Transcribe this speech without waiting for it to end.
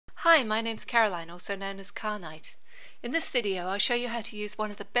Hi, my name's Caroline, also known as Car Knight. In this video I'll show you how to use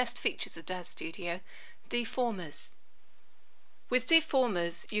one of the best features of DAZ Studio, deformers. With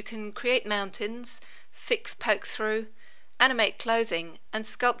deformers you can create mountains, fix poke through, animate clothing and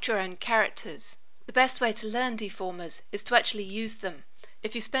sculpt your own characters. The best way to learn deformers is to actually use them.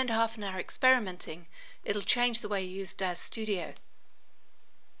 If you spend half an hour experimenting, it'll change the way you use DAZ Studio.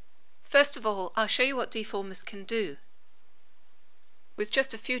 First of all, I'll show you what deformers can do. With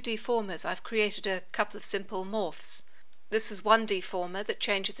just a few deformers I've created a couple of simple morphs. This was one deformer that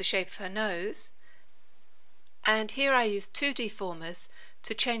changes the shape of her nose, and here I used two deformers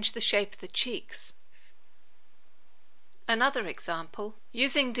to change the shape of the cheeks. Another example,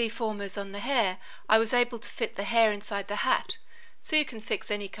 using deformers on the hair, I was able to fit the hair inside the hat, so you can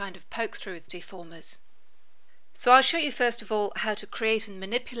fix any kind of poke through with deformers. So I'll show you first of all how to create and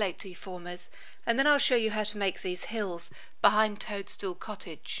manipulate deformers, and then I'll show you how to make these hills behind Toadstool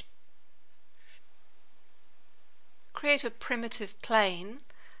Cottage. Create a primitive plane,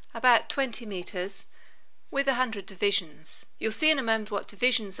 about 20 meters, with 100 divisions. You'll see in a moment what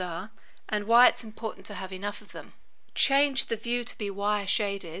divisions are and why it's important to have enough of them. Change the view to be wire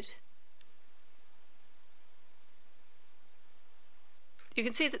shaded. You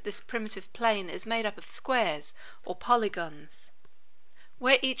can see that this primitive plane is made up of squares or polygons.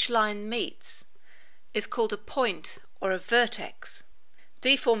 Where each line meets is called a point or a vertex.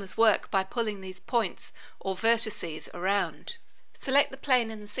 Deformers work by pulling these points or vertices around. Select the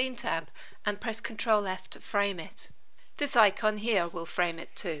plane in the Scene tab and press Ctrl F to frame it. This icon here will frame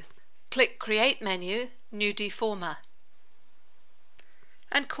it too. Click Create menu, New Deformer,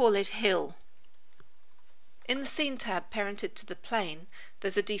 and call it Hill. In the Scene tab parented to the plane,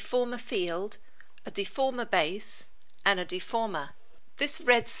 there's a deformer field, a deformer base, and a deformer. This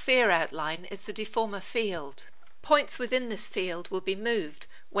red sphere outline is the deformer field. Points within this field will be moved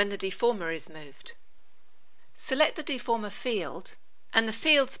when the deformer is moved. Select the deformer field, and the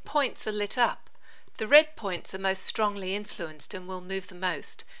field's points are lit up. The red points are most strongly influenced and will move the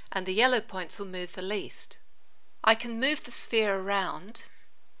most, and the yellow points will move the least. I can move the sphere around,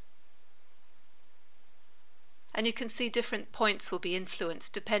 and you can see different points will be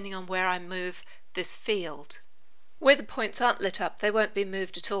influenced depending on where I move this field. Where the points aren't lit up, they won't be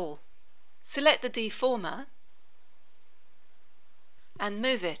moved at all. Select the deformer and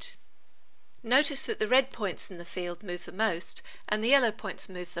move it. Notice that the red points in the field move the most and the yellow points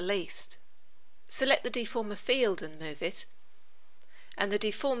move the least. Select the deformer field and move it, and the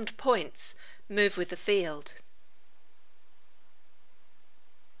deformed points move with the field.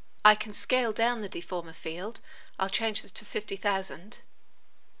 I can scale down the deformer field. I'll change this to 50,000.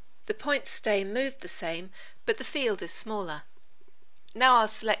 The points stay moved the same, but the field is smaller. Now I'll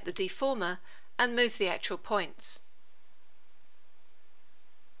select the deformer and move the actual points.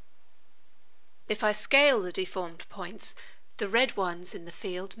 If I scale the deformed points, the red ones in the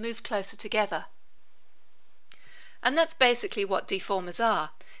field move closer together. And that's basically what deformers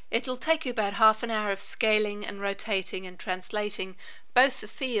are. It'll take you about half an hour of scaling and rotating and translating both the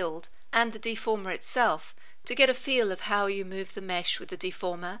field and the deformer itself to get a feel of how you move the mesh with the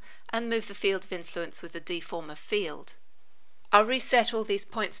deformer and move the field of influence with the deformer field. I'll reset all these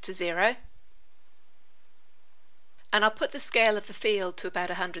points to 0, and I'll put the scale of the field to about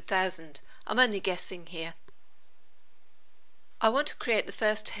 100,000. I'm only guessing here. I want to create the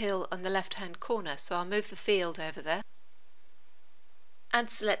first hill on the left hand corner, so I'll move the field over there and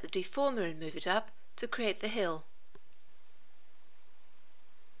select the deformer and move it up to create the hill.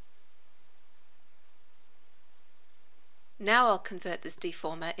 Now I'll convert this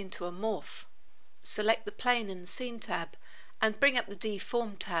deformer into a morph. Select the plane in the Scene tab and bring up the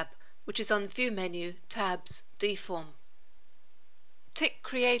Deform tab, which is on View menu, Tabs, Deform. Tick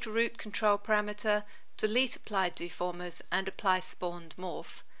Create Root Control Parameter, delete applied deformers and apply spawned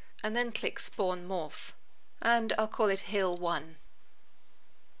morph, and then click Spawn Morph, and I'll call it Hill 1.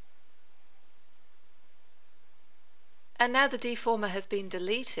 And now the deformer has been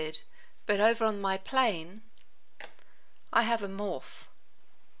deleted, but over on my plane I have a morph.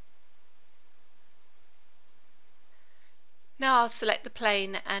 Now I'll select the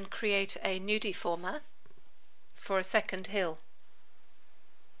plane and create a new deformer for a second hill.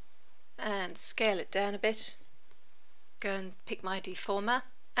 And scale it down a bit. Go and pick my deformer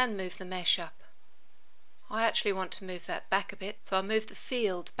and move the mesh up. I actually want to move that back a bit, so I'll move the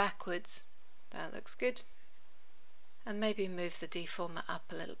field backwards. That looks good. And maybe move the deformer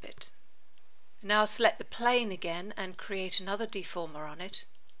up a little bit. Now I'll select the plane again and create another deformer on it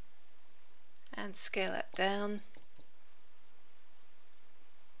and scale that down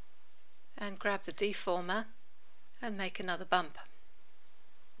and grab the deformer and make another bump.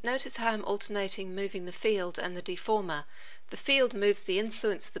 Notice how I'm alternating moving the field and the deformer. The field moves the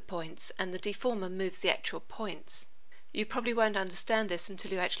influence of the points and the deformer moves the actual points. You probably won't understand this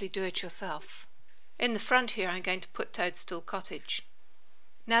until you actually do it yourself. In the front here I'm going to put Toadstool Cottage.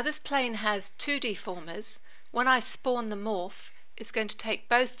 Now this plane has two deformers. When I spawn the morph, it's going to take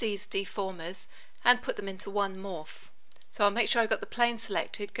both these deformers and put them into one morph. So I'll make sure I've got the plane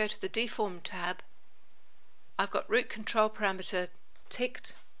selected, go to the Deform tab. I've got Root Control Parameter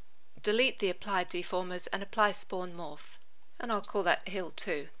ticked, delete the applied deformers and apply Spawn Morph. And I'll call that Hill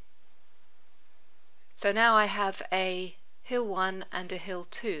 2. So now I have a Hill 1 and a Hill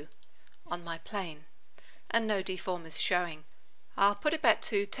 2 on my plane, and no deformers showing. I'll put it back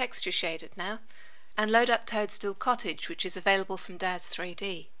to Texture Shaded now, and load up Toadstool Cottage, which is available from DAZ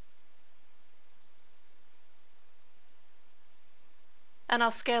 3D. And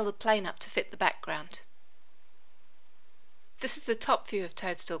I'll scale the plane up to fit the background. This is the top view of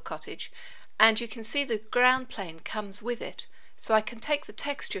Toadstool Cottage, and you can see the ground plane comes with it, so I can take the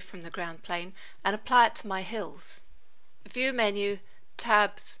texture from the ground plane and apply it to my hills. View menu,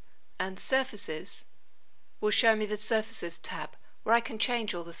 tabs and surfaces will show me the Surfaces tab, where I can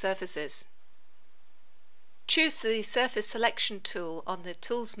change all the surfaces. Choose the Surface Selection tool on the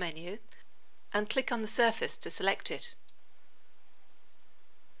Tools menu and click on the surface to select it.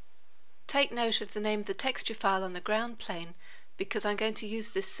 Take note of the name of the texture file on the ground plane because I'm going to use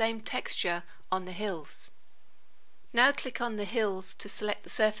this same texture on the hills. Now click on the hills to select the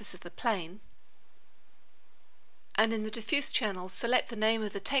surface of the plane, and in the diffuse channel select the name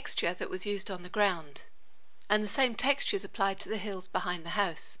of the texture that was used on the ground, and the same texture is applied to the hills behind the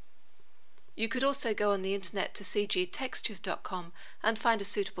house. You could also go on the internet to cgtextures.com and find a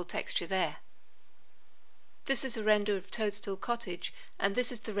suitable texture there. This is a render of Toadstool Cottage, and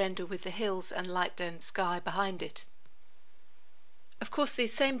this is the render with the hills and light domed sky behind it. Of course,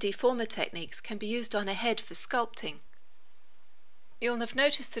 these same deformer techniques can be used on a head for sculpting. You'll have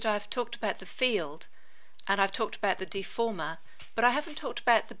noticed that I've talked about the field and I've talked about the deformer, but I haven't talked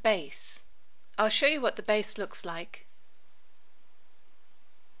about the base. I'll show you what the base looks like.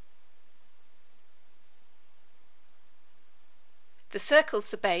 The circle's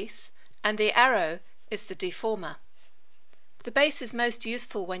the base and the arrow is the deformer. The base is most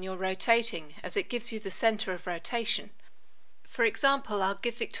useful when you're rotating, as it gives you the centre of rotation. For example, I'll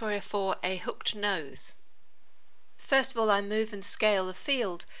give Victoria 4 a hooked nose. First of all, I move and scale the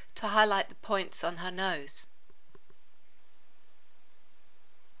field to highlight the points on her nose.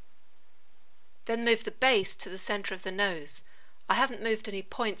 Then move the base to the centre of the nose. I haven't moved any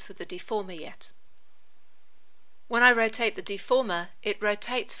points with the deformer yet. When I rotate the deformer, it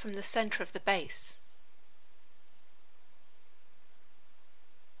rotates from the centre of the base.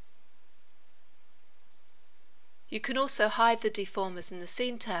 You can also hide the deformers in the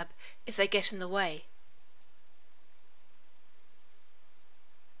Scene tab if they get in the way.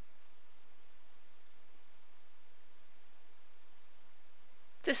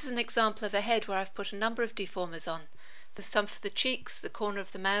 This is an example of a head where I've put a number of deformers on. There's some for the cheeks, the corner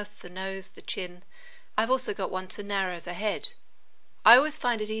of the mouth, the nose, the chin. I've also got one to narrow the head. I always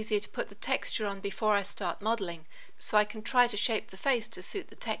find it easier to put the texture on before I start modelling, so I can try to shape the face to suit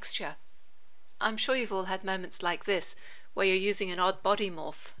the texture. I'm sure you've all had moments like this, where you're using an odd body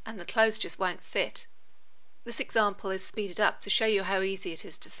morph and the clothes just won't fit. This example is speeded up to show you how easy it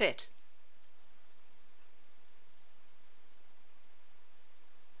is to fit.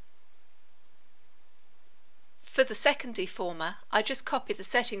 For the second deformer, I just copy the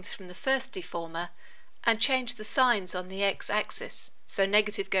settings from the first deformer and change the signs on the x-axis. So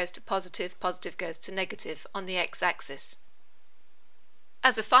negative goes to positive, positive goes to negative on the x-axis.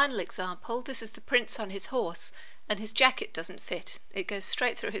 As a final example, this is the prints on his horse, and his jacket doesn't fit. It goes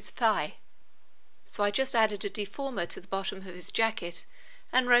straight through his thigh. So I just added a deformer to the bottom of his jacket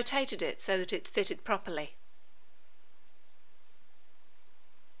and rotated it so that it fitted properly.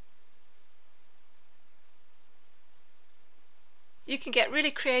 You can get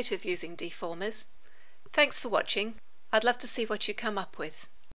really creative using deformers. Thanks for watching. I'd love to see what you come up with.